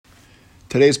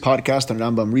Today's podcast on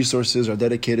Rambam resources are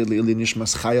dedicated to Ili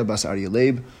Nishmas Chaya Bas Aryeh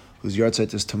Leib, whose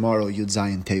yahrzeit is tomorrow, Yud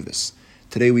Zayin Tevis.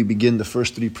 Today we begin the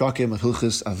first three prakim of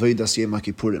Hilchos Avodas Yom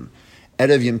Kippurim.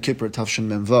 Erev Yom Kippur Tavshin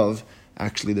Mem Vav,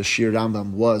 actually the Shir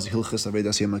Rambam was Hilchos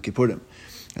Avodas Yom Kippurim.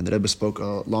 And the Rebbe spoke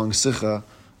a long sicha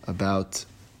about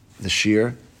the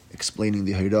Shir, explaining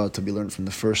the Haydah to be learned from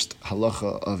the first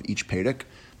halacha of each Perek.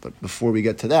 But before we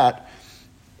get to that,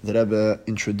 the Rebbe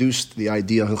introduced the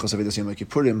idea of Hilchos Avodas Yom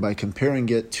Kippurim by comparing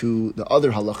it to the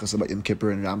other halachas about Yom Kippur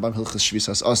and Rambam, Hilchos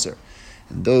Shvisas Aser.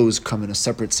 And those come in a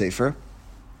separate sefer,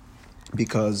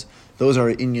 because those are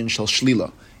inyan shel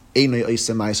shlila. Einay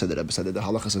oiseh ma'aseh, the Rebbe said, the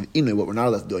halachas of inay, what we're not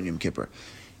allowed to do on Yom Kippur.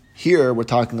 Here we're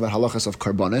talking about halachas of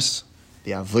karbanis,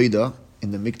 the avodah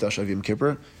in the mikdash of Yom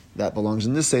Kippur, that belongs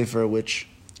in this sefer, which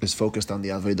is focused on the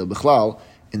avodah bichlal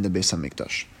in the Beis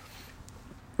HaMikdash.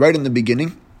 Right in the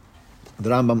beginning, the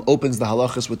Rambam opens the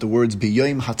halachas with the words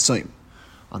B'yoyim Hatzoim.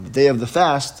 On the day of the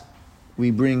fast,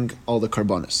 we bring all the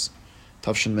karbanis.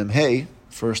 Tavshin Mem Hey,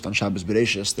 first on Shabbos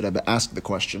Bereishis, the Rebbe asked the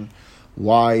question,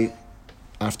 why,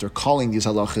 after calling these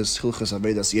halachas Hilchos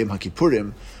Avodas Yom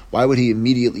Kippurim, why would he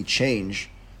immediately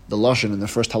change the lashon in the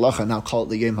first halacha and now call it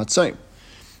the Yom Hatzoim?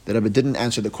 The Rebbe didn't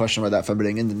answer the question about that from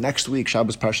beginning. In the next week,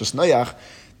 Shabbos Parshas Noach,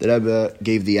 the Rebbe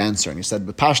gave the answer, and he said,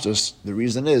 B'pashtus, the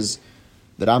reason is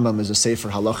the Rambam is a sefer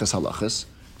halachas.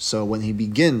 So when he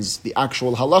begins the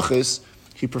actual halachas,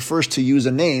 he prefers to use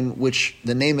a name which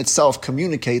the name itself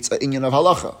communicates an inyan of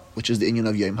halacha, which is the inyan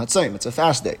of Yom Hatzoim. It's a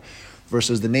fast day.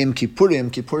 Versus the name Kippurim.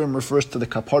 Kippurim refers to the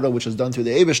kapara which is done through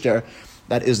the Eibishter.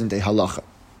 That isn't a halacha.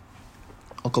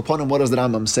 Al Koponim, what does the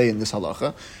Rambam say in this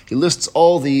halacha? He lists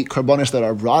all the karbanis that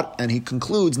are brought, and he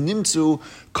concludes, Nimtzu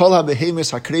kol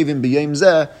ha-behemis hakrevim b'yom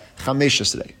zeh chamesh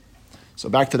esrei. So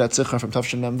back to that sikha from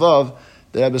Tavshin Mem Vav,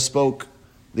 the Rebbe spoke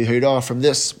the Haydah from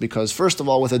this, because first of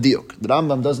all, with a diuk, the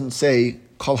Rambam doesn't say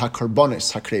kol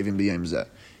ha-karbonis hakrevim b'yom zeh.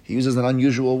 He uses an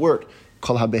unusual word,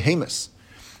 kol ha-behemis.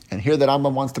 And here the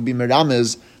Rambam wants to be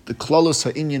meramez the klalos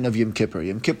ha'inyan of Yom Kippur.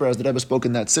 Yom Kippur, as the Rebbe spoke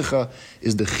in that sikha,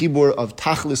 is the chibur of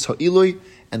tachlis ha'ilui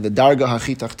and the darga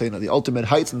ha'chi tachtena, the ultimate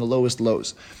heights and the lowest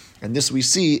lows. And this we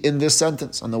see in this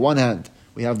sentence. On the one hand,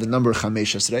 we have the number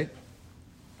chamesh esrei,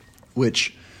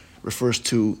 which refers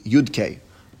to Yud-Kei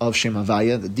of Shem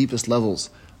Havaya, the deepest levels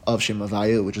of Shem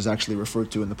Havaya, which is actually referred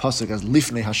to in the pasuk as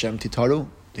Lifnei Hashem Titaru,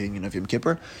 the union of Yom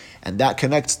Kippur, and that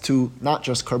connects to not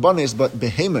just karbanis but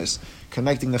behemoths,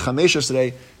 connecting the Chamesh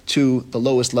Esrei to the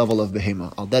lowest level of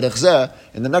behema. Al derech zeh,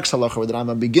 in the next halacha, where the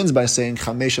Rambam begins by saying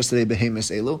Chamesh Esrei behemoths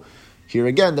elu, here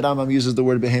again the Rambam uses the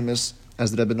word behemoths,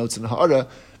 as the Rebbe notes in the Ha'ara,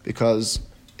 because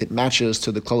it matches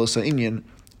to the Klalos HaInyan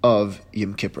of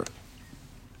Yom Kippur.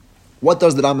 What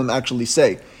does the Rambam actually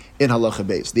say in halacha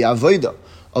beis? The avodah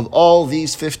of all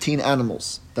these 15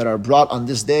 animals that are brought on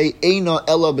this day, eina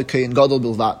ella b'kein gadol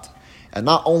bilvat, and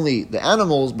not only the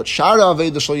animals, but shara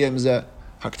avodah shel yom zeh,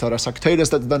 haktaras hakteres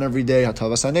that's done every day,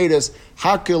 hatavas haneres,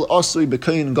 hakil osui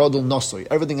b'kein gadol nosui.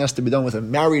 Everything has to be done with a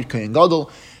married kein gadol.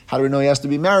 How do we know he has to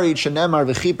be married?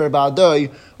 Shenemar v'chiper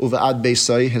ba'adoi uve'ad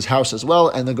beisai, his house as well,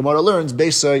 and the Gemara learns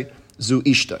beisai zu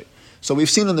ishtoi. So we've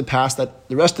seen in the past that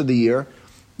the rest of the year,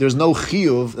 there's no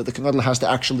chiyuv that the kein gadol has to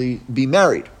actually be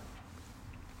married.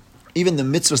 Even the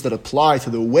mitzvahs that apply to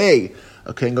the way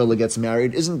a Kohen Gadol gets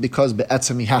married isn't because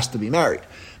be'etzem he has to be married.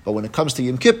 But when it comes to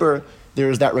Yom Kippur, there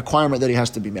is that requirement that he has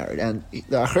to be married. And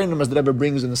the Achreinim, as the Rebbe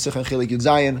brings in the Sikha Chelik Yud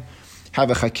Zayin,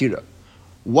 have a chakira.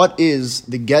 What is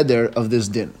the geder of this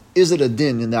din? Is it a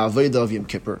din in the Avodah of Yom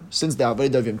Kippur? Since the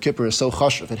Avodah of Yom Kippur is so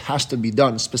chashuv, it has to be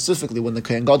done specifically when the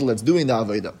Kohen Gadol that's doing the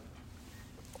Avodah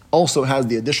also has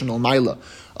the additional maila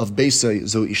of Beisai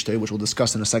Zo Ishtei, which we'll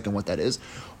discuss in a second what that is,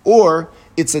 or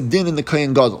it's a din in the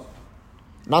Kohen Gadol.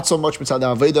 Not so much mitzad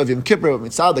the Avodah of Yom Kippur, but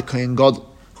mitzad the Kohen Gadol,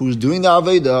 who's doing the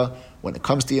Avodah. When it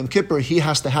comes to Yom Kippur, he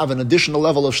has to have an additional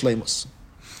level of shleimus.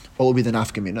 What would be the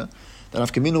nafkamina? The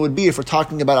nafkamina would be if we're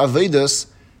talking about Avedahs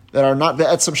that are not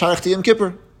be'etzem shaykh to Yom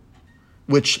Kippur,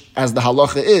 which, as the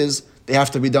halacha is, they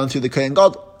have to be done through the Kohen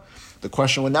Gadol. The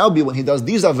question would now be, when he does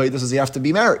these Avedahs, does he have to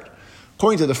be married?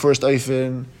 According to the first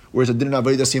Eifin, where it's a din of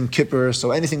Avodas Yom Kippur,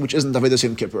 so anything which isn't Avodas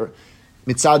Yom Kippur,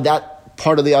 mitzad that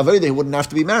part of the Avodah, he wouldn't have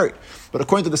to be married. But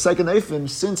according to the second Eifin,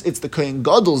 since it's the Kohen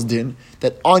Gadol's din,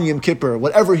 that on Yom Kippur,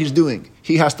 whatever he's doing,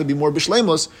 he has to be more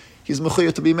b'shleimus, he's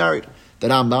mechuyah to be married. The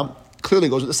Rambam clearly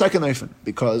goes with the second Eifin,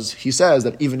 because he says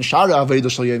that even Shara Avodah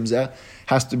Shel Yom Zeh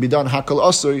has to be done hakal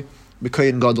asui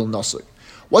b'Kohen Gadol nasui.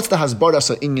 What's the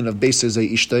hasbaras inyan of Beisei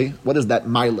Zei Ishtei? What is that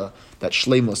maila, that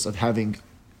shleimus of having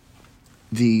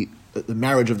the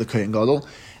marriage of the Kohen Gadol,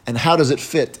 and how does it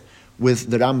fit with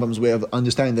the Rambam's way of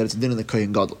understanding that it's din in the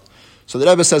Kohen Gadol? So the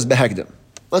Rebbe says behegdim.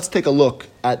 let's take a look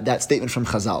at that statement from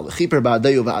Chazal.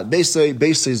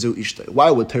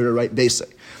 Why would Torah write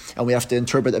Beisei? And we have to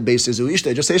interpret that Beisei zu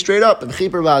Ishtei. Just say straight up. So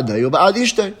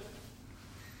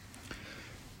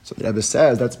the Rebbe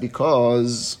says that's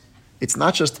because it's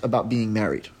not just about being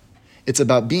married. It's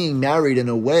about being married in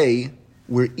a way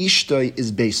where Ishtei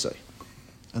is Beisei.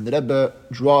 And the Rebbe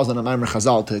draws on a Maimer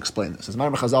Chazal to explain this. As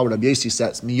Maimer Chazal, Rabbi Yossi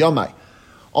says, Miyomai,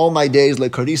 all my days,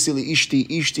 lekarisi li ishti,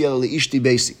 ishti li ishti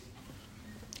Beisei.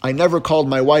 I never called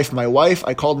my wife,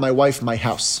 I called my wife my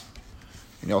house.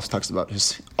 And he also talks about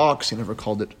his ox. He never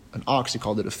called it an ox, he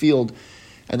called it a field.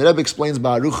 And the Rebbe explains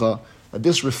Ba'arucha that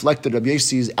this reflected Rabbi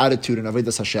Yossi's attitude in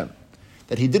Avodas Hashem.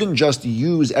 That he didn't just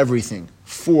use everything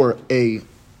for a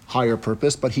higher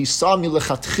purpose, but he saw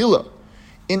milechatchila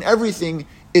in everything,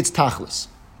 it's tachlis.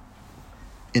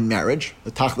 In marriage,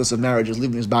 the tachlis of marriage is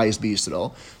living his bayis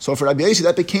b'Yisrael. So for Rabbi Yossi,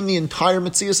 that became the entire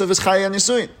metzias of his chaya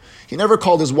nisuin. He never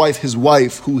called his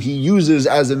wife, who he uses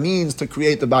as a means to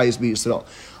create the bayis b'Yisrael.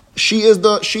 She is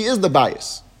the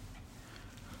bayis.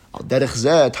 Al derech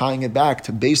zeh, tying it back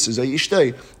to basis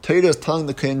ayishtei, Torah is telling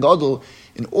the Kohen Gadol,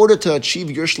 in order to achieve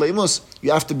your shleimus,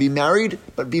 you have to be married,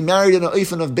 but be married in an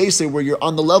oifen of Beisei, where you're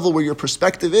on the level where your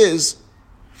perspective is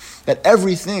that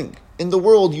everything in the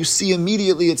world you see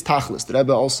immediately it's tachlis. The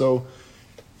Rebbe also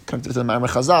connected to the Ma'amer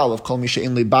Chazal of Kol Mi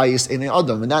She'ein Lo Bayis Einei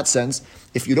Adam. In that sense,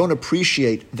 if you don't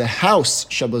appreciate the house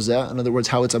Shabozeh, in other words,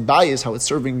 how it's a bayis, how it's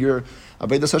serving your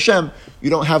Avodas Hashem, you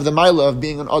don't have the milah of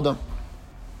being an Adam.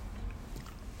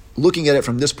 Looking at it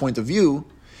from this point of view,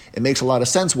 it makes a lot of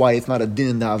sense why it's not a din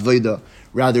in the Avodah,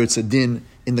 rather it's a din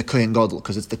in the Kohen Gadol,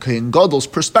 because it's the Kohen Gadol's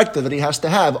perspective that he has to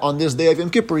have on this day of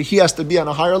Yom Kippur. He has to be on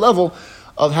a higher level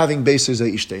of having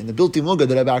Beisei Ishtei. In the Bilti Muga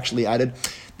that I've actually added,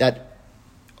 that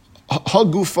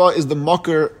Hagufa is the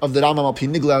makar of the Rambam al Pi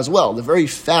Nigla as well. The very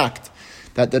fact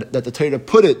that the Torah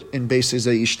put it in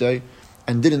Beisei Ishtei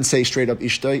and didn't say straight up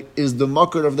Ishtei is the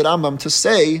makar of the Rambam to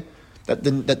say that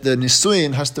the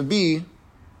Nisuin has to be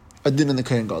a din in the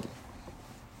Kohen Gadol.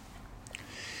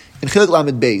 In Chilek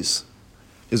Lamed Beis,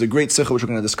 there's a great sikha which we're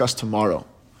going to discuss tomorrow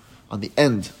on the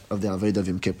end of the Avodah of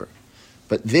Yom Kippur.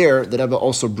 But there, the Rebbe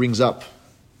also brings up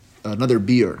another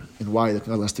beer in why the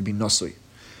Kohen Gadol has to be Nasui.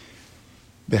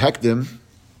 Behekdim,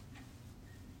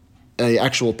 an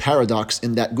actual paradox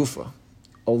in that gufa.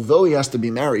 Although he has to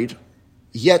be married,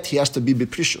 yet he has to be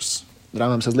beprishus. The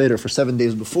Rambam says later, for 7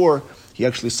 days before, he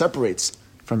actually separates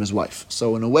from his wife.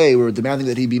 So in a way, we're demanding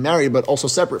that he be married, but also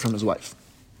separate from his wife.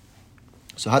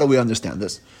 So how do we understand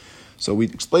this? So we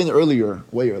explained way earlier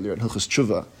in Hilchos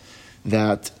Tshuva,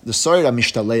 that the Soyer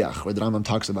HaMishtaleach, where the Rambam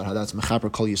talks about how that's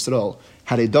Mechaper Kol Yisrael,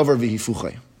 had a davar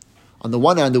v'hifuchay. On the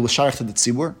one hand, it was shaykh to the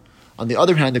tzibur. On the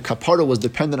other hand, the kapara was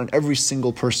dependent on every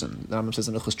single person. The Rambam says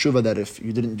in Hilchos Tshuva that if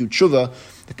you didn't do tshuva,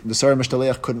 the Soyer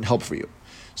HaMishtaleach couldn't help for you.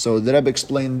 So the Rebbe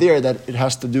explained there that it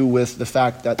has to do with the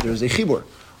fact that there's a chibur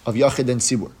of Yachid and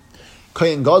Tzibur.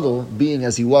 Kohen Gadol, being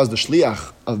as he was the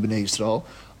shliach of Bnei Yisrael,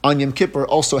 on Yom Kippur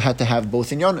also had to have both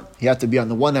inyanim. He had to be on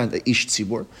the one hand a ish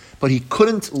tzibur, but he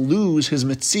couldn't lose his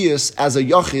metzias as a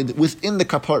yachid within the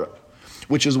kapara,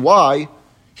 which is why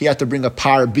he had to bring a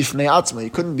par bifnei atzma. He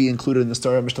couldn't be included in the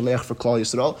story of Mishtaleach for Klal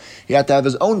Yisrael. He had to have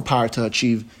his own par to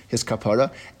achieve his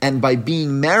kapara, and by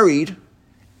being married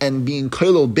and being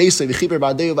koilo beisei v'chiper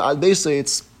ba'adei v'ad beisei,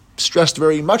 it's stressed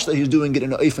very much that he's doing it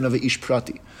in an oifen of a ish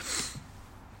prati,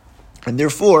 and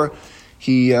therefore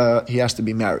he has to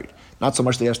be married. Not so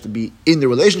much that he has to be in the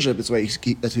relationship, it's why he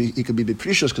could be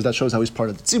beprishus, because that shows how he's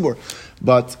part of the tzibur.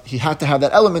 But he had to have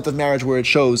that element of marriage where it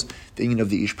shows the union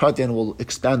of the ish prati, and we'll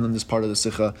expand on this part of the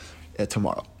sikha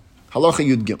tomorrow. Halacha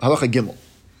Gimel.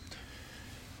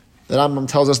 The Rambam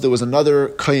tells us there was another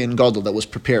Kohen Gadol that was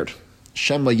prepared.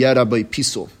 Shema Yera by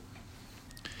Pisul.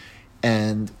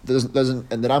 And the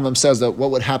Rambam says that what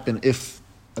would happen if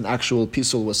an actual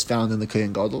Pisul was found in the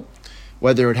Kohen Gadol?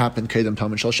 Whether it happened Kedem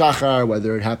Talmud Shel Shachar,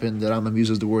 whether it happened, the Rambam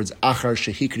uses the words Achar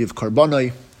Shehikriv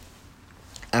Karbonai,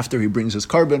 after he brings his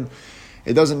carbon.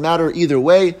 It doesn't matter either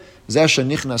way. Zesha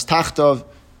Nichnas Tachtav,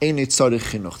 Einit Tzarich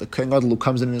Chinuch. The Kohen Gadol who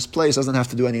comes in his place doesn't have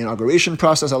to do any inauguration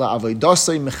process. Ala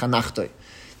Avoidasei Mechanachtoi.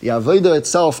 The Avodah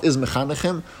itself is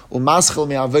Mechanechim, Umaschel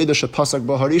Me Avodah Shepasak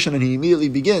Baharishan, and he immediately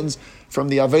begins from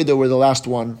the Avodah where the last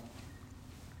one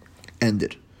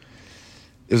ended.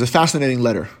 There's a fascinating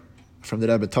letter from the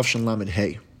Rebbe Tafshin Lamed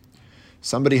Hey.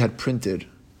 Somebody had printed,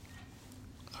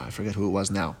 I forget who it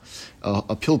was now,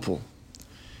 a pilpul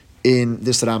in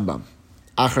this Rambam.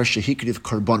 Achar Shehikriv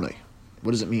Karbonai.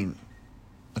 What does it mean?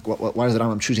 Like, why is the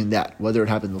Rambam choosing that? Whether it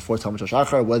happened before Talmud Shel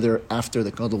Shachar, whether after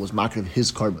the Gadol was makriv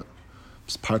his carbon.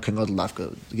 Par Gadol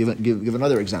Lafka. Give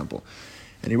another example.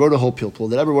 And he wrote a whole pilpul.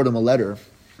 The Rebbe wrote him a letter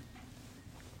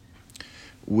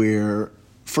where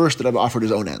First, the Rebbe offered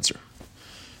his own answer.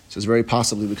 So it's very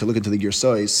possibly, we could look into the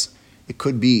Girsais, it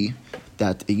could be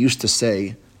that it used to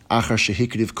say, Achar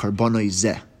shehikriv karbonoi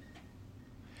zeh.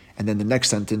 And then the next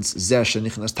sentence, Zeh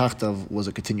shenichnas tachtav, was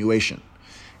a continuation.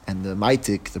 And the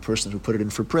Maitik, the person who put it in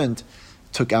for print,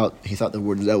 took out, he thought the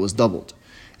word Zeh was doubled.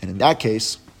 And in that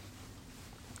case,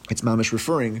 it's mamish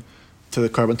referring to the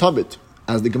carbon tabit,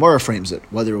 as the Gemara frames it,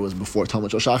 whether it was before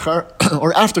Talmud Shel Shachar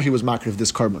or after he was makriv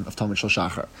this carbon of Talmud Shel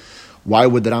Shachar. Why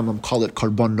would the Rambam call it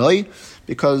karbon noi?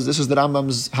 Because this is the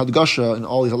Rambam's hadgasha in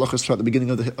all these halachas throughout the beginning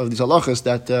of these halachas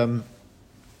that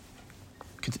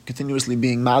continuously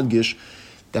being madgish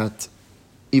that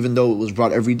even though it was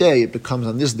brought every day, it becomes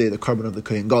on this day the carbon of the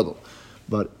Kohen Gadol.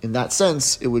 But in that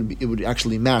sense, it would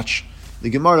actually match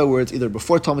the Gemara where it's either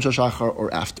before Talmud Shel Shachar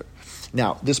or after.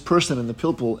 Now, this person in the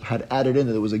Pilpul had added in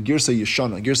that there was a Girsa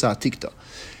Yeshana, Girsa Atikta,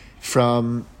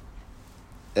 from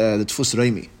the Tfus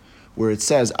Reimi, where it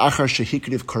says, Achar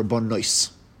Shehikriv Karbon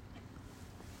Nois.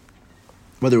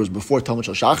 Whether it was before Talmud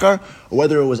Shel Shachar, or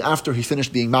whether it was after he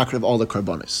finished being makriv all the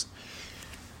karbonis.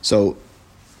 So,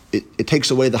 it takes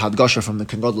away the hadgasha from the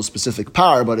Kohen Gadol specific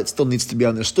power, but it still needs to be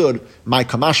understood, my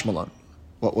kamashmalan.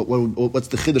 What's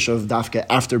the chiddush of dafke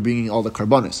after bringing all the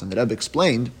karbonis? And the Rebbe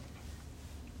explained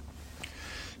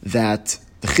that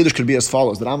the chiddush could be as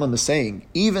follows. The Rambam is saying,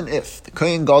 even if the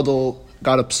Kohen Gadol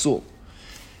got a psul,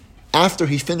 after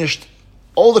he finished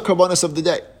all the karbonis of the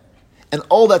day, and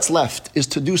all that's left is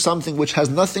to do something which has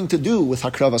nothing to do with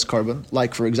hakravas carbon,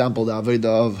 like, for example, the Aveda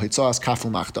of Hitzas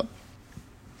Kafel Machta,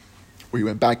 where he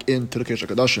went back into the Kesh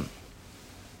HaKadoshim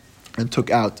and took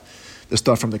out the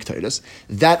stuff from the Keteiros.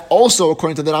 That also,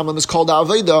 according to the Rambam, is called the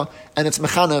Aveda, and it's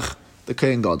Mechanech, the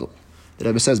Kohen Gadol. The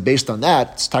Rebbe says, based on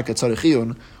that, it's Taket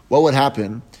Tzarechiyun, what would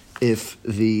happen if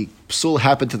the psul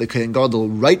happened to the Kohen Gadol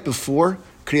right before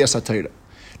Kriyas HaTorah?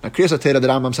 Now, Kriyas HaTorah, the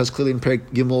Rambam says clearly in Perek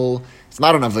Gimel, it's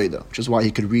not an Aveda, which is why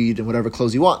he could read in whatever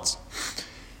clothes he wants.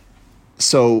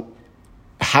 So,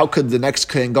 how could the next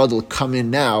Kohen Gadol come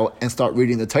in now and start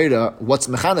reading the Torah? What's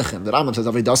Mechanechim? The Rambam says,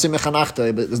 Avedasi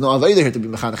Mechanachta, but there's no Aveda here to be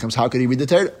Mechanechim, so how could he read the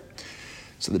Torah?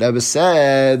 So the Rebbe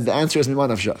said, the answer is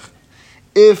Miman Avshach.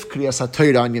 If Kriyas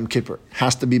HaTorah on Yom Kippur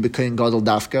has to be Kohen Gadol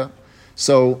Dafka,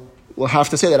 so we'll have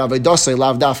to say that Avedasi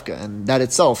Lav Dafka, and that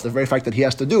itself, the very fact that he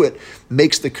has to do it,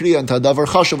 makes the Kriya into a Davar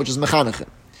Chashav, which is Mechanechim.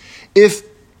 If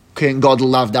Kohen Gadol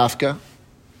Lav Dafka,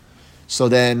 so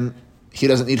then he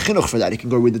doesn't need chinuch for that. He can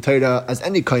go read the Torah as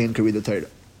any Kohen can read the Torah.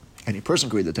 Any person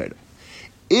can read the Torah.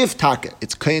 If Taka,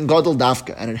 it's Kohen Gadol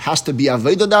Dafka, and it has to be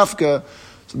Aveda Dafka,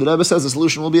 so the Rebbe says the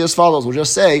solution will be as follows. We'll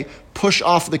just say, push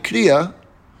off the Kriya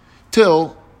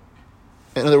till,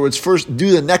 in other words, first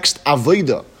do the next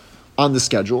Aveda on the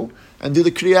schedule, and do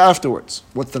the Kriya afterwards.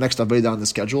 What's the next Aveda on the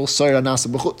schedule? Soira Nasa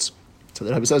B'chutz. So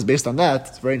the Rebbe says, based on that,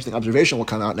 it's a very interesting observation will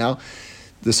come out now.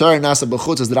 The Soira Nasa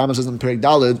B'chutz, as the Rambam says in Perek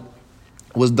Daled,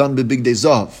 was done by Big Day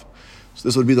Zav. So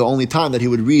this would be the only time that he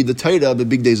would read the Torah by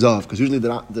Big Day Zav, because usually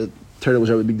the Torah was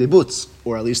read by Big Day Boots,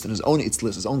 or at least in his own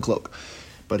itzlis, his own cloak.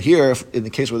 But here, in the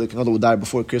case where the Kohen Gadol would die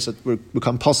before Kriyas, would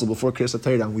become possible before Kriyas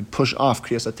Torah, and we'd push off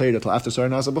Kriyas Torah till after Soira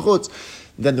Nasa B'chutz,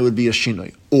 then there would be a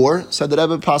shinoi. Or, said the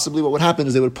Rebbe, possibly what would happen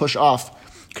is they would push off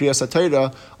Kriyas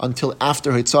Torah until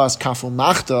after Hitzas Kafel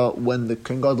Machta, when the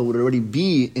Kohen Gadol would already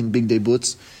be in Big Day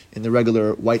Boots, in the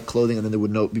regular white clothing, and then there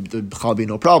would be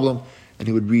no problem, and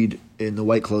he would read in the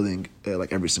white clothing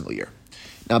like every single year.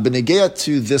 Now, B'negeya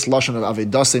to this lashon of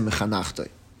Avedase Mechanachtai,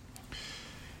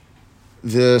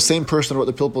 the same person who wrote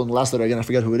the Pilpul in the last letter, again I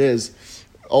forget who it is,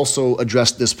 also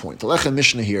addressed this point. The Lechem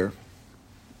Mishnah here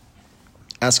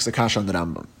asks a kasha on the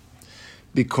Rambam,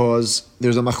 because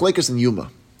there's a machlekes in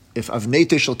Yuma. If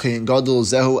avnei shel Kohen Gadol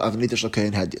zehu avnei shel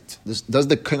Kohen Hadit, does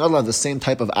the Kohen Gadol have the same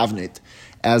type of avnei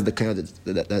as the Kohen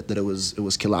that it was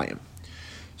kilayim?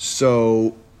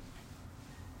 So,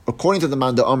 according to the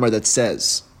Manda Amar that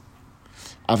says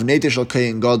avnei shel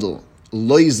Kohen Gadol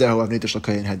loy zehu avnei shel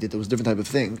Kohen Hadit, it was a different type of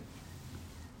thing.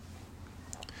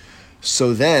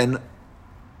 So then,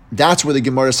 that's where the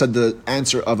Gemara said the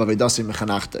answer of Avedasi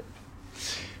Mechanachta.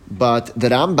 But the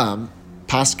Rambam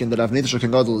paskin that Avnei Shel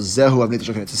Kohen Gadol zehu Avnei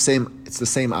Shel Kohen, it's the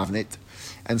same Avnei,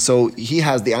 and so he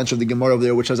has the answer of the Gemara over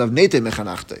there, which has Avnei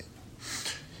Mechanachta.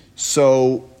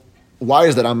 So why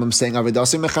is the Rambam saying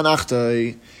Avedasi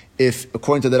Mechanachta? If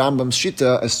according to the Rambam's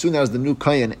shita, as soon as the new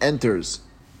Kohen enters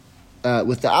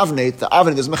with the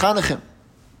Avnei is Mechanachim.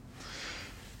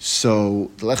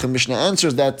 So the Lechem Mishnah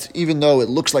answers that even though it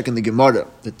looks like in the Gemara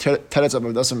the Teretz of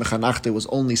Avedasi Mechanachta was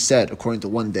only said according to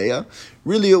one deya,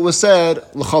 really it was said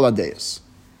l'chol hadeyas,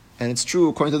 and it's true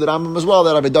according to the Rambam as well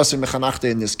that Avedasi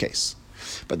Mechanachta in this case.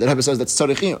 But the Rebbe says that's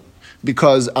tzarechiyun,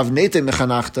 because Avnei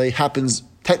Mechanachta happens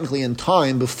technically in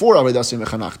time before Avodas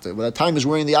Mechanachta. By the time he's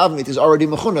wearing the avnit, he's already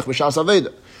mechunach b'shas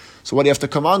aveda. So what do you have to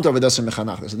come on to Avodas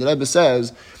Mechanachta? So the Rebbe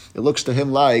says, it looks to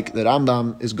him like the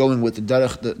Rambam is going with the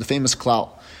derech, the famous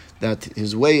klal, that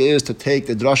his way is to take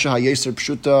the drasha hayeser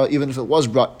pshuta, even if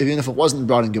it wasn't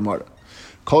brought in Gemara.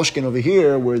 Kolshkin over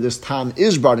here, where this tam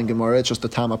is brought in Gemara, it's just the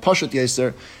tam pashut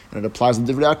yeser, and it applies in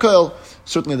Divrei HaKol.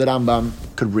 Certainly the Rambam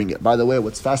could bring it. By the way,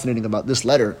 what's fascinating about this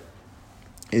letter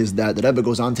is that the Rebbe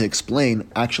goes on to explain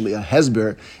actually a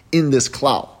hesber in this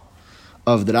klal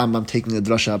of the Rambam taking the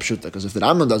drasha pshuta. Because if the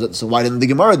Rambam does it, so why didn't the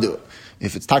Gemara do it?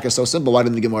 If it's taka so simple, why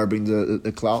didn't the Gemara bring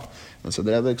the klal? And so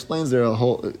the Rebbe explains there a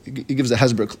whole. He gives a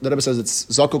hesber. The Rebbe says it's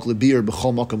zakuk lebir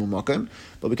b'chol makom u'makom,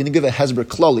 but we can give a hesber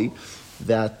klali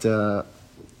that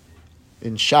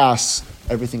in Shas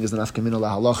everything is an nafkamina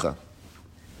lahalacha,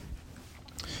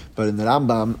 but in the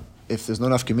Rambam, if there's no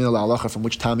nafkamina lahalacha from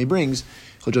which tam he brings,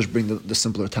 he'll just bring the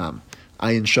simpler tam,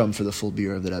 ayin sham, for the full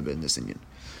beer of the Rebbe in this inyan.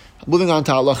 Moving on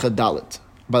to halacha dalit.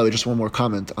 By the way, just one more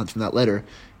comment on from that letter.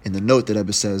 In the note, the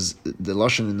Rebbe says the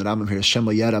lashon in the Rambam here is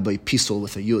shema yara by pisol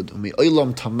with a yud.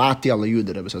 U'me'olam tamati ala yud.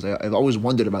 The Rebbe says I've always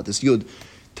wondered about this yud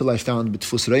till I found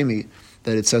b'tfus reimi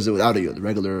that it says it without a yud, the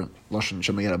regular lashon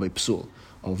shema yara by pisul.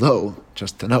 Although,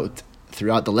 just to note,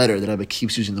 throughout the letter, the Rebbe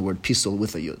keeps using the word pisol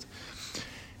with a yud.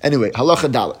 Anyway,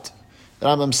 halacha dalit. The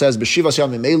Rambam says, B'shivas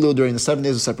yamim elu, during the 7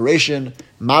 days of separation,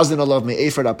 Mazdin alav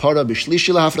me'efer apara,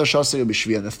 b'shlishi lahafrashasa,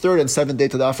 b'shvi. On the 3rd and 7th day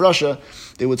to the afrasha,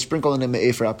 they would sprinkle in a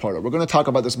me'efer apara. We're going to talk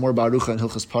about this more Barucha and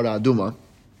Hilchas Para Aduma,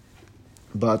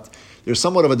 but there's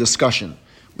somewhat of a discussion.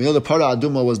 We know the Para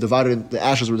Aduma was divided, the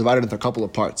ashes were divided into a couple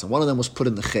of parts, and one of them was put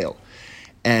in the chel.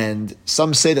 And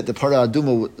some say that the Para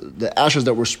Aduma, the ashes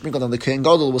that were sprinkled on the Kohen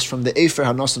Gadol, was from the Efer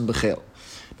Hanosan B'chel.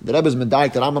 The Rebbe's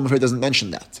Medaik, the Rambam here doesn't mention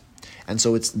that. And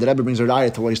so the Rebbe brings a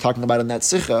raya to what he's talking about in that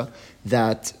sikha,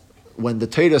 that when the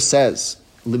Torah says,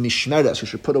 L'mishmeres, you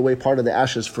should put away part of the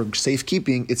ashes for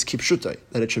safekeeping, it's kipshutai,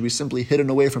 that it should be simply hidden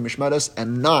away from mishmeres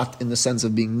and not in the sense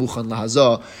of being muchan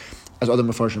lahazah, as other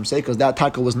mefarshim say, because that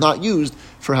taka was not used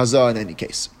for hazah in any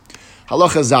case.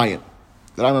 Halacha Zayin.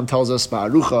 The Rambam tells us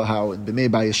Ba'arucha how in B'mei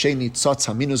Ba'yesheni tzatz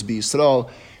haminus B'Yisrael,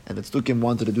 and the Tzdukim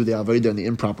wanted to do the Avodah in the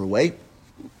improper way.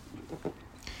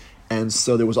 And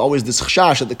so there was always this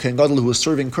chashash that the Kohen Gadol who was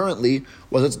serving currently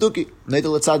was a tzduki,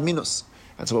 neidel etzad minus.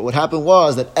 And so what would happen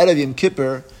was that Erev Yom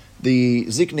Kippur, the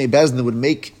Ziknei Bezdin would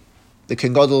make the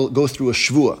Kohen Gadol go through a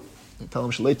shvua. They tell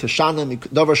him, Shalei Teshana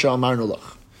Davar She'amarnu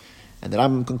Lach. And the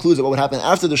Rambam concludes that what would happen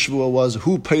after the shvua was,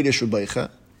 Hu Peidish Rebeicha.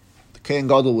 The Kohen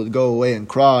Gadol would go away and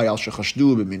cry, Al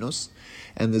Shechashdu B'minus.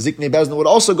 And the Ziknei Bezdin would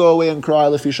also go away and cry,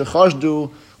 Lefi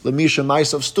Shechashdu Lemisha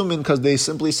Maisav Stumin, because they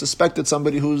simply suspected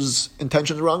somebody whose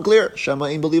intentions were unclear. Shema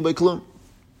Ein Beli Klum.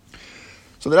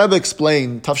 So the Rebbe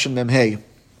explained, Tafshin Memhei,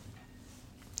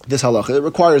 this halacha. It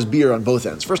requires beer on both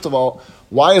ends. First of all,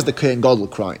 why is the Kohen Gadol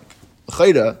crying?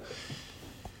 L'chayda,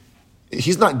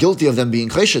 he's not guilty of them being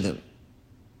cheshedim.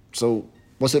 So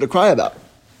what's there to cry about?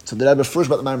 So the Rebbe first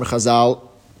about the Ma'amer Chazal,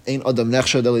 Ein Adam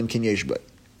Nechshad Elim Kin Yesh B'ay.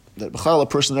 That b'chal, a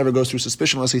person never goes through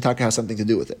suspicion unless he has something to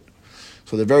do with it.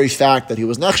 So the very fact that he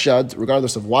was nechshad,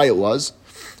 regardless of why it was,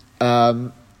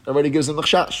 already gives him a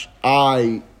chashash.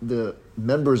 The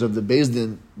members of the Beis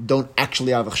Din don't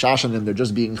actually have a chashash on them, they're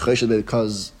just being chesed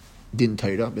because din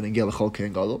Torah, ben engel l'chol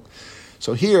Kohen Gadol.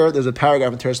 So here, there's a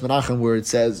paragraph in Teres Menachem where it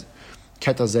says,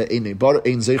 Keta zeh ein bar,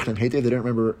 ein zeichnen heitev. They don't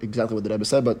remember exactly what the Rebbe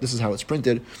said, but this is how it's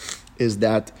printed, is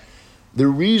that the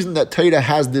reason that Torah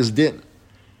has this din,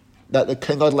 that the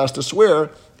Kohen Gadol has to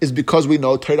swear, is because we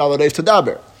know Torah al-Reiv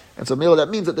Tadaber. And so that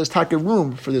means that there's taka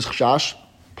room for this chashash.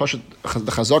 The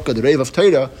chazaka, the Reiv of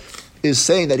Torah, is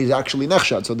saying that he's actually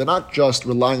nechshad. So they're not just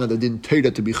relying on the din Torah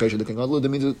to be chesed the Kohen Gadol. That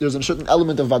means there's a certain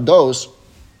element of vados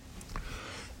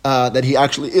that he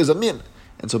actually is a min.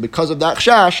 And so because of that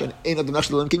chash, and ein adam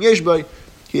nechshad kin yesh b'ay,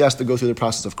 he has to go through the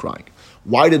process of crying.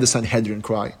 Why did the Sanhedrin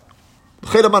cry?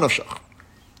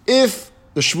 If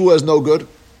the shvuah is no good,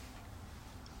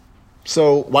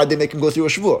 so why'd they make him go through a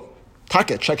shvuah?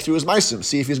 Taka, check through his maisim,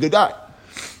 see if he's a good guy.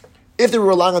 If they were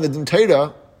relying on the din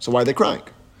Torah, so why are they crying?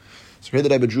 So here the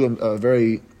Rebbe drew a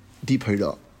very deep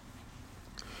Hira.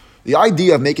 The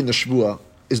idea of making the shvuah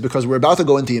is because we're about to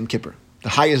go into Yom Kippur, the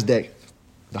highest day,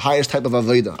 the highest type of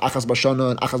avodah, achas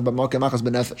b'shana and achas b'makom, achas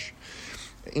b'nefesh,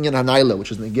 inyan hanayla,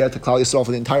 which is negeh to Klal Yisrael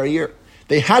for the entire year.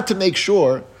 They had to make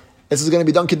sure this is going to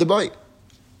be done kiddubai,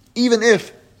 even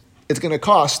if it's going to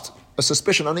cost a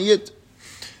suspicion on a yid.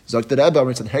 Zok the Rebbe,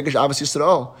 it's in Hergesh Avos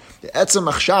Yisrael. The etzem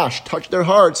machshash touched their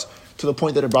hearts to the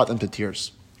point that it brought them to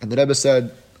tears. And the Rebbe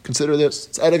said, consider this,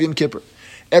 it's Erev Yom Kippur.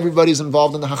 Everybody's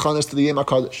involved in the hachanas to the Yom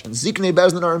HaKadosh. And Ziknei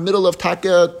Bezdin are in the middle of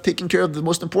taking care of the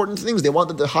most important things. They want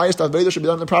that the highest Aveda should be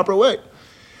done in the proper way.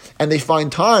 and they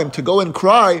find time to go and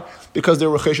cry because they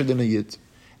were chesed in a yid.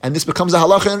 And this becomes a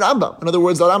halacha in Rambam. In other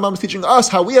words, the Rambam is teaching us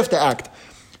how we have to act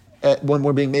when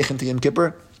we're being mechen to Yom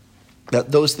Kippur,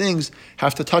 that those things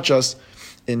have to touch us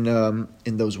in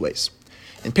those ways.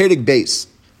 In Perek Beis,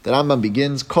 the Rambam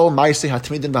begins, Kol ma'aseh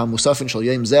hatmidin v'hamusafin shel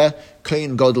yom zeh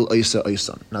kain gadol oisa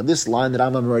oisan. Now this line that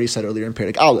Rambam already said earlier in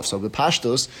Perek Aleph. So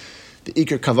B'Pashtos, the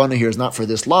Iker Kavanah here is not for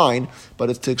this line,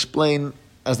 but it's to explain,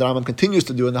 as the Rambam continues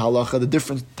to do in the halacha, the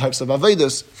different types of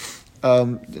avodas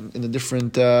in the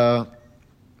different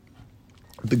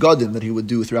begadim that he would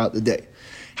do throughout the day.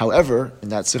 However, in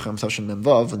that Sicha Tavshin Mem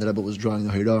Vav, when the Rebbe was drawing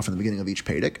the Hira from the beginning of each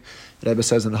Perek, the Rebbe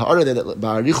says in the Ha'ara that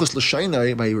by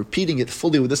repeating it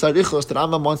fully with this Arichos, the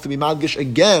Rambam wants to be Madgish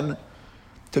again,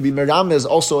 to be Meramez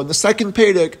also in the second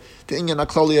Perek, the Inyan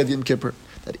HaKlali of Yom Kippur,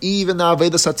 that even the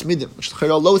Avedas HaTzmidim, which is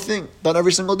a low thing, done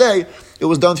every single day, it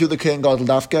was done through the Kohen Gadol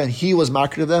Dafka, and he was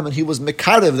makriv them, and he was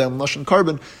mekarev them, Lashon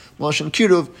Carbon, Lashon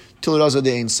Kiruv, till Raza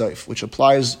de Ein Saif, which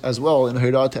applies as well in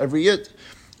Hira to every Yid.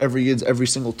 Every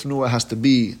single tenua has to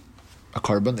be a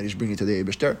carbon that he's bringing to the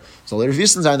Eibishter. So later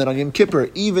Wissen sein that on Yom Kippur,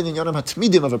 even in Yonam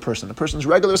HaTmidim of a person's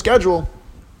regular schedule,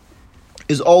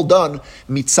 is all done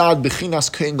mitzad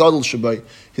bechinas kohen gadol shabay,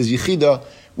 his yichida,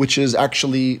 which is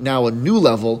actually now a new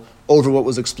level over what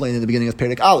was explained in the beginning of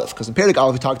Perek Aleph. Because in Perek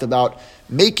Aleph we talked about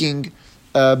making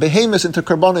behemoths into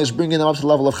karbanos, bringing them up to the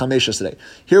level of chameshes today.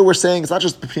 Here we're saying it's not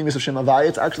just the premise of Shem Havai,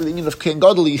 it's actually the union of kohen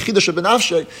gadol yichida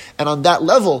shebenafshe, and on that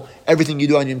level, everything you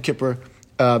do on Yom Kippur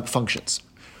functions.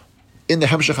 In the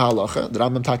Hemshech HaHalacha, the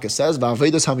Rambam Taka says,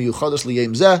 "Va'avedas hamiyuchados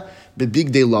liyem zeh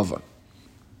bebigdei lavan."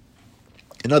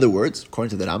 In other words,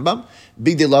 according to the Rambam,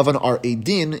 bigdei lavan are a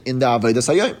din in the Avedas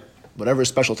Hayom. Whatever is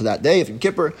special to that day, if Yom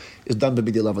Kippur, is done by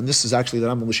bigdei lavan. This is actually the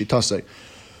Rambam L'Shitase.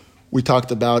 We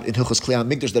talked about in Hilchos Klei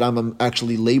HaMikdash, the Rambam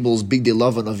actually labels bigdei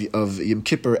lavan of Yom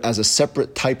Kippur as a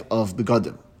separate type of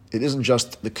begadim. It isn't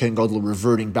just the Kohen Gadol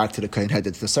reverting back to the Kohen Head.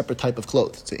 It's a separate type of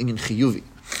clothes. It's an inyan chiyuvi.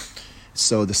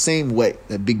 So the same way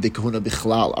that bigdei kahuna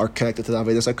bichlal are connected to the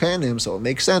Avedas HaKohanim, so it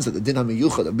makes sense that the din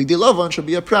hamiyuchad of bigdei lavan should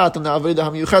be a prat on the Aveda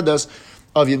hamiyuchadas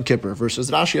of Yom Kippur. Versus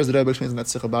Rashi, as the Rebbe explains in that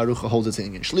Sicha Baruch, holds it to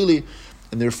inyan shlili,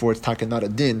 and therefore it's taken not a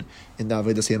din in the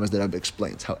Avedas Hayom as the Rebbe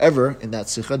explains. However, in that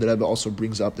Sicha, the Rebbe also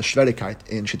brings up the Shverikite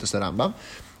in Shittas Rambam,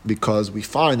 because we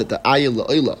find that the Ayil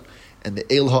La'ila and the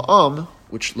Eil Ha'am,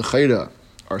 which L'chaira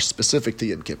are specific to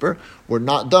Yom Kippur, were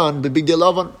not done by bigdei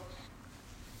lavan.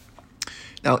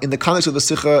 Now, in the context of the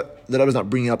Sicha, the Rebbe is not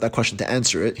bringing up that question to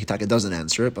answer it. Hitaka doesn't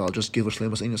answer it, but I'll just give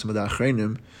some of the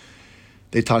Achreinim.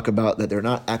 They talk about that they're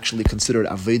not actually considered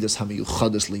Avedas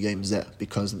HaMiyuchadas L'Yom Zeh,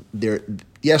 because they're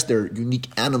unique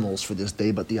animals for this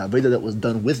day, but the Aveda that was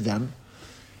done with them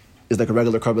is like a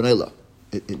regular Karbanela.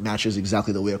 It matches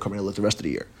exactly the way a Karbanela is the rest of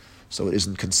the year. So it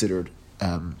isn't considered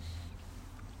that.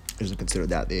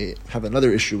 They have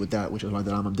another issue with that, which is why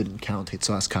the Rambam didn't count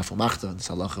Hitzas Kafu Machta and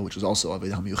Salacha, which is also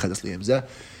Aveda HaMiyuchadas L'Yom Zeh,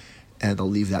 and I'll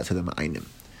leave that to the Ma'ainim.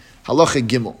 Halacha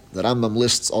Gimel. The Rambam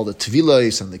lists all the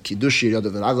Tevilos and the Kiddushi,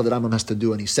 the V'Ragel the Rambam has to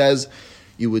do, and he says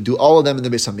you would do all of them in the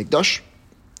Beis HaMikdash,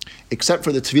 except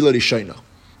for the Tevilah Rishayna.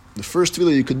 The first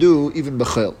Tevilah you could do even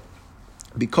B'Chel,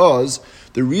 because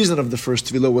the reason of the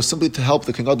first Tevilah was simply to help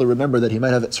the Kohen Gadol remember that he might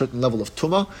have a certain level of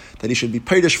Tumah that he should be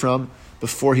Peidish from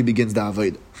before he begins the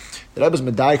Avodah. The Rebbe's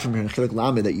medayik from here in Chilek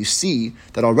Lamed that you see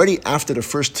that already after the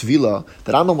first Tevilah,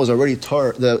 the Rambam was already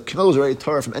tar, the Kohen Gadol was already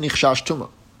tar from any Chash Tumah.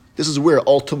 This is where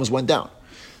all tumas went down.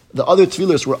 The other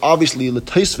tefillas were obviously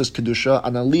l'taisvis kedusha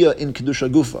and aliyah in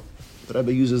kedusha gufa. The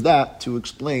Rebbe uses that to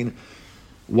explain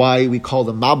why we call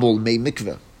the mabul mei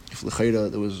mikveh. If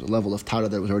l'chayra there was a level of tara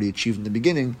that was already achieved in the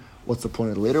beginning, what's the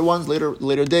point of the later ones?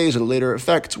 Later days or the later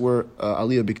effects were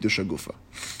aliyah b'kedusha gufa.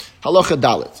 Halacha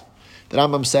dalet. The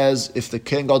Rambam says if the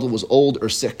Kohen Gadol was old or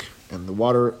sick, and the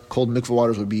water, cold mikveh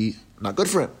waters would be not good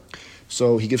for him,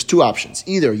 so he gives two options.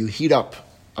 Either you heat up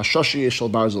ashashi shel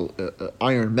barzel,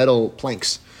 iron, metal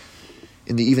planks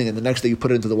in the evening, and the next day you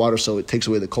put it into the water so it takes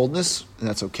away the coldness, and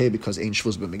that's okay because ein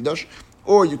shvuz b'mikdash.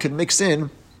 Or you can mix in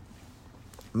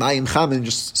mayim chamin,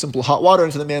 just simple hot water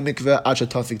into the mei mikveh ad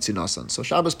shetafik tzinasan. So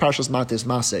Shabbos Parshas Matis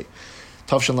Masei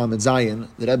Tav Shalom Lamed Zayin,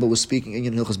 the Rebbe was speaking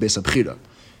in Hilchos Beis HaBchira.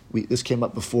 This came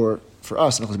up before for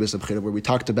us in Hilchos Beis HaBchira, where we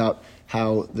talked about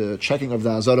how the checking of the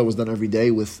Azara was done every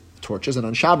day with torches, and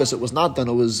on Shabbos it was not done.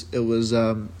 It was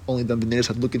only done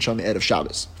b'neiros hadlukin shami erev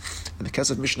Shabbos. And the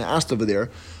Kesef Mishnah asked over there,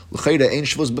 l'chayda ein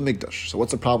shvuz b'mikdash. So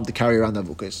what's the problem to carry around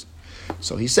avukos?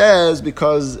 So he says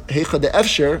because heicha de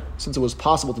efsher, since it was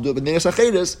possible to do it b'neiros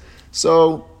acheides,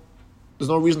 so there's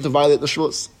no reason to violate the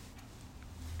shvuz.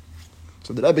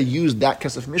 So the Rebbe used that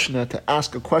Kesef Mishnah to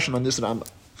ask a question on this Rambam.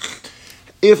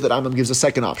 If the Rambam gives a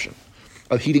second option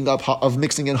of heating up, of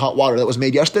mixing in hot water that was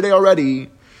made yesterday already,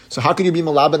 So how can you be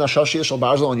Malaban Ashashiyah Shal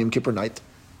Barzal on Yom Kippur night?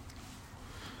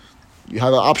 You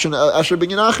have an option Asher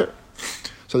Binyan Acher.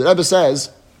 So the Rebbe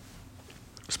says,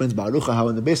 explains Barucha how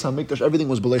in the Beis HaMikdash everything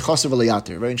was b'lei chaser v'lei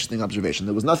yater. Very interesting observation.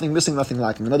 There was nothing missing, nothing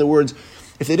lacking. In other words,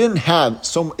 if they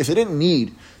didn't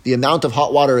need the amount of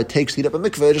hot water it takes to heat up a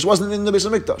mikveh, it just wasn't in the Beis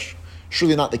HaMikdash.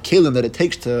 Surely not the kelim that it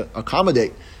takes to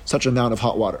accommodate such an amount of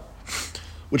hot water.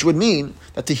 Which would mean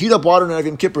that to heat up water in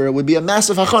Yom Kippur would be a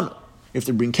massive hachana. You have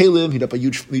to bring kelim, heat up a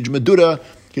huge medura,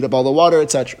 heat up all the water,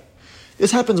 etc.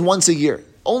 This happens once a year,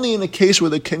 only in a case where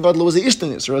the King Gadol was a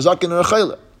Ishtanis or a Zakin or a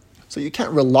Chayla. So you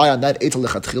can't rely on that Eitel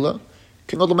Lechatchila.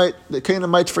 The Kainim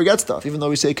might forget stuff, even though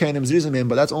we say Kainim Zrizimim,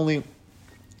 but that's only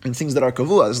in things that are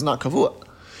Kavua. This is not Kavua.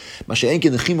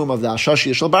 Masha'enkin, the Chimum of the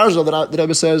Ashashi Shal Barzal, the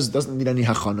Rebbe says, doesn't need any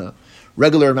hachana.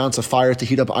 Regular amounts of fire to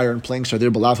heat up iron planks are there,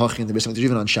 b'lav hachin, the Beis HaMikdash,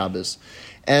 even on Shabbos.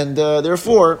 And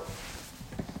therefore,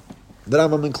 the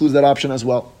Rambam includes that option as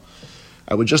well.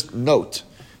 I would just note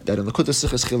that in the Likutei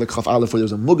Sichos Chilek Chaf Aleph, where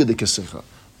there's a Mugadik Sicha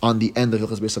on the end of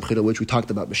Hilchos Beis HaBchira, which we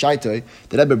talked about b'Shaitei,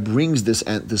 the Rebbe brings this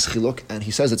chiluk and he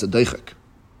says it's a deichak.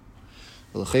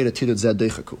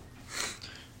 The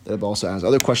Rebbe also has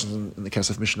other questions in the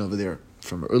Kesef Mishnah over there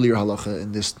from earlier halacha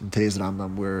in today's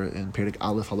Rambam, where in Perek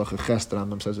Aleph halacha Ches, the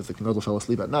Rambam says if the King fell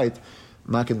asleep at night,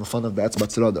 makin l'fanav be'etz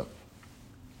batzrada.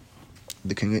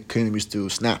 The Kohanim used to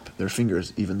snap their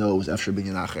fingers even though it was after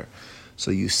binyan acher. So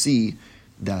you see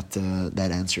that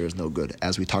that answer is no good,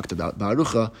 as we talked about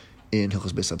Barucha in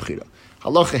Hilchos Beis HaBchira.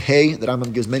 Halacha Hey, the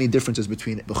Rambam gives many differences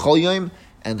between B'chol Yom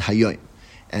and Hayoim.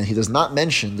 And he does not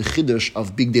mention the Chiddush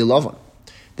of Big Day Lavan.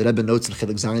 The Rebbe notes in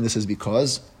Chilek Zayin, this is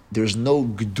because there's no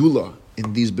Gedula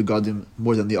in these Begadim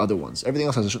more than the other ones. Everything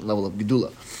else has a certain level of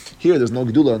Gedula. Here, there's no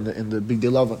Gedula in the Big Day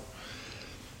Lavan.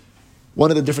 One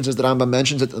of the differences that Rambam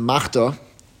mentions that the Machta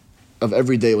of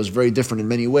every day was very different in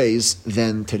many ways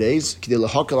than today's. He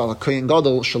shouldn't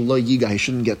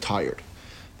get tired.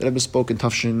 The Rebbe spoke in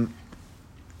Tafshin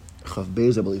Chav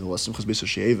Beis, I believe it was, Simchas Beis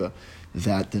HaShe'eva,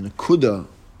 that the Nekuda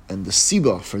and the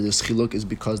Siba for this Chiluk is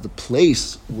because the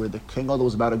place where the King Gadol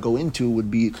was about to go into would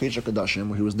be Kodesh HaKodashim,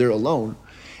 where he was there alone,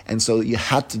 and so you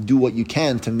had to do what you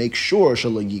can to make sure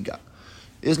Shelo Yiga.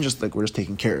 It isn't just like we're just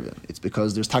taking care of him. It's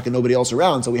because there's nobody else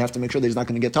around, so we have to make sure that he's not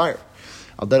going to get tired.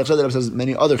 Al-Derech Zedek says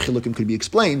many other Chilukim could be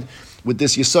explained with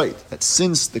this Yesod, that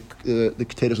since the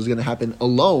Keteris was going to happen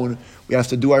alone, we have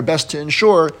to do our best to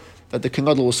ensure that the King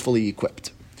Gadol was fully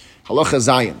equipped. Halacha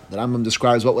Zayin, the Rambam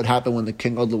describes what would happen when the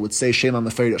King Gadol would say Shema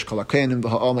Meferish, Kol HaKohanim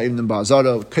v'ha'alma Ivnim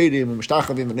ba'azara, v'keidim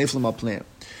v'mishtachavim v'neflim al-pneim.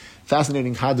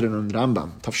 Fascinating Hadron on the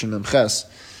Rambam, Tafshin Mem Ches,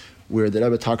 where the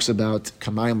Rebbe talks about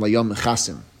Kamayim Layom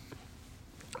Mechasim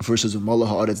versus Umolah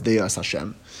Ha'aretz Deyas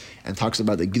Hashem, and talks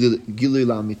about the Gilui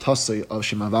La'amitasei of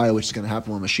Shemavaya, which is going to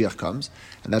happen when Mashiach comes,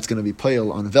 and that's going to be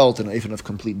Poel on Velt and Eifin of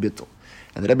complete Bittul.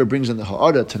 And the Rebbe brings in the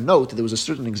Ha'ara to note that there was a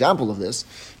certain example of this,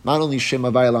 not only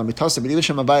Shemavaya La'amitasei, but even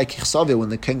Shemavaya Kichsavya, when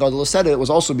the King Gadol said it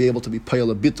was also be able to be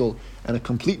Poel a Bittul and a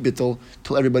complete Bittul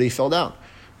till everybody fell down.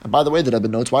 And by the way, the Rebbe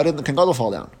notes, why didn't the King Gadol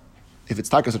fall down? If it's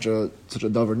taka such a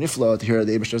davar nifla to hear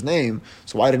the Eibishter's name,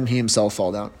 so why didn't he himself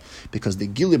fall down? Because the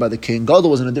gili by the King Gadol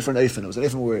was in a different eifin. It was an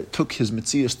eifin where it took his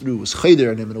mitzias through, was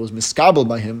cheder in him, and it was miskabel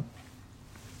by him,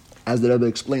 as the Rebbe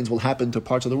explains will happen to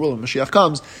parts of the world when Mashiach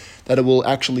comes, that it will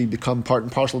actually become part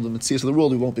and parcel of the mitzias of the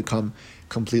world. We won't become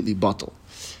completely batal.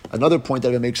 Another point that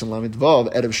Rebbe makes in Lamed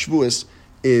Vav, Erev Shavuos,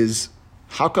 is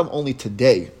how come only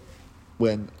today,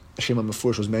 when Shema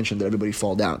Mefurish was mentioned, that everybody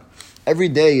fall down? Every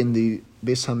day in the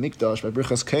Beis HaMikdash, by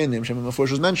Birchas Kohanim, Shema Mefurish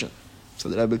was mentioned. So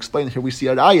the Rebbe explained, here we see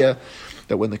at Ayah,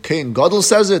 that when the King Gadol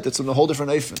says it, it's in a whole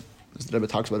different eifin. As the Rebbe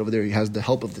talks about over there, he has the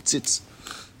help of the tzitz,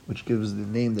 which gives the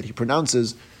name that he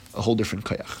pronounces a whole different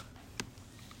kayach.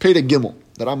 Perek Gimel,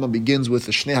 the Rambam begins with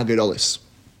the Shnei HaGedolos.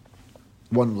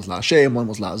 One was La Hashem, one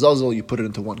was La Azazel. You put it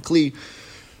into one kli,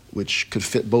 which could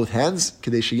fit both hands.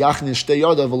 So you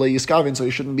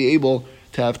shouldn't be able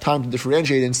to have time to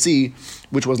differentiate and see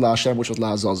which was La Hashem, which was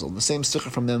La Azazel. The same sikha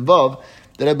from the Vav,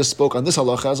 the Rebbe spoke on this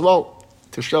halacha as well,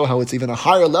 to show how it's even a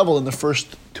higher level than the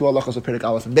first two halachas of Perek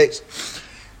Aleph and Beis.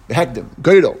 The Hekdim,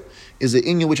 Geidol, is the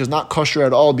inyan which is not kosher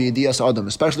at all, be Yedias Adam.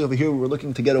 Especially over here, we're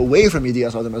looking to get away from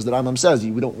Yedias Adam, as the Rambam says.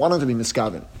 We don't want him to be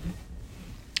miskaven.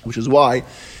 Which is why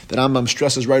the Rambam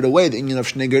stresses right away the inyan of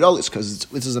Shnei Geidolis, because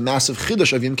this is a massive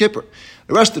chiddush of Yom Kippur.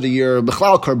 The rest of the year,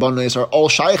 Bechlal Karbanos are all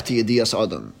shaykh to Yedias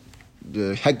Adam.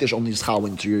 The Hekdesh only is chal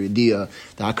into your Yediyah.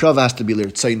 The Hakrav has to be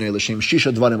l'Rtzaynei l'Shem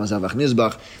Shisha Dvarim Azavach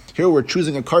Nizbach. Here we're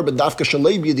choosing a carbon dafka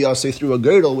shalei b'Yediyah, say through a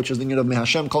girdle, which is the inyan of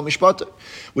Mehashem Kol Mishpata,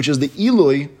 which is the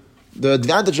Eloi, the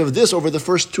advantage of this over the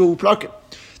first two prakim.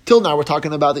 Till now we're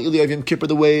talking about the Ilya of Yom Kippur,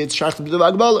 the way it's shaykh to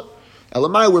B'Div Agbala.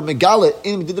 Elamai, we're megala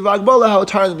in B'Div Agbala, how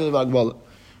it's higher than B'Div Agbala.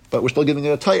 but we're still giving it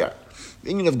a tayar. The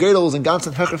union of girdles and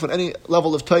ganzen hecher for any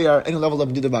level of tayar, any level of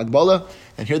nida v'agbala.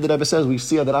 And here the Rebbe says we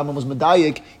see that Rambam was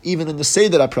medayik even in the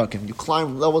seder aprakim. You climb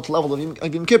from level to level of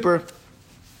Yom Kippur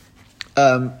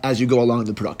as you go along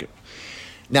the prakim.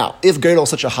 Now, if girdle is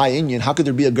such a high inyan, how could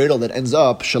there be a girdle that ends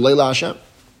up shalei Hashem?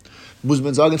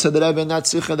 Muzman Zagan said the Rebbe in that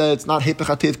sikha that it's not hepech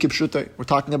hativ kipshutay. We're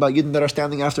talking about yidden that are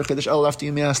standing after Chedesh El, after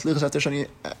Yimei HaSlichas, after Shani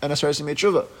and Aseres Yimei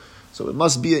Tshuva. So it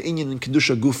must be an inyan in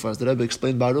kedusha gufa, as the Rebbe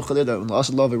explained Baruch that in the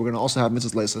Asad Love we're going to also have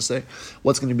mitzvahs leisaseh.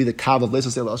 What's going to be the kav of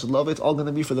leisaseh Asad Love? It's all going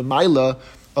to be for the maila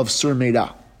of sur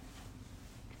meida.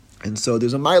 And so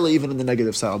there's a maila even in the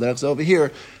negative side. So over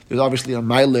here, there's obviously a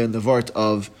maila in the vart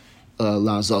of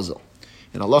la zazel.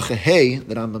 In Halacha Hey,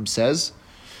 the Rambam says,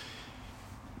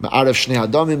 Ma'aref shnei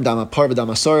hadamim, dam apar v'dam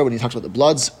asar, when he talks about the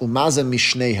bloods, umazem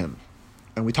mishnehem.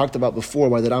 And we talked about before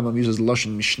why the Rambam uses the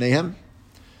lashon mishnehem,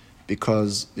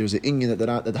 because there's an inyan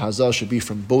that the hazah should be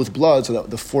from both bloods, so that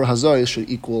the 4 hazahs should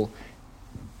equal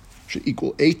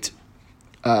 8.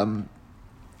 We're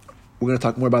going to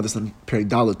talk more about this in Perek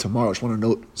Dalet tomorrow. I just want to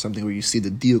note something where you see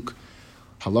the diuk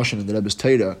halashon in the Rebbe's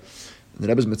Torah. In the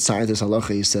Rebbe's Mitzayah, this halacha,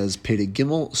 he says, Perek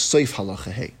Gimel, Soif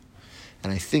halacha Hey.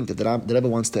 And I think that the Rebbe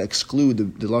wants to exclude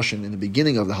the lashon in the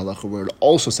beginning of the halacha, where it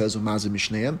also says umazim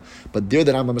mishneim, but there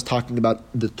the Rambam is talking about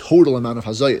the total amount of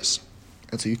hazayas,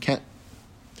 and so you can't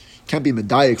be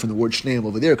medayik from the word shneim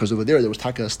over there, because over there was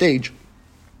taka a stage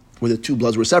where the 2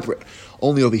 bloods were separate.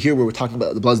 Only over here where we're talking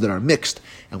about the bloods that are mixed,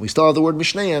 and we still have the word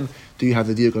mishneim. Do you have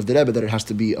the diuk of the Rebbe that it has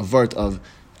to be a vart of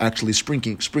actually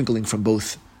sprinkling from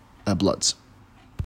both bloods?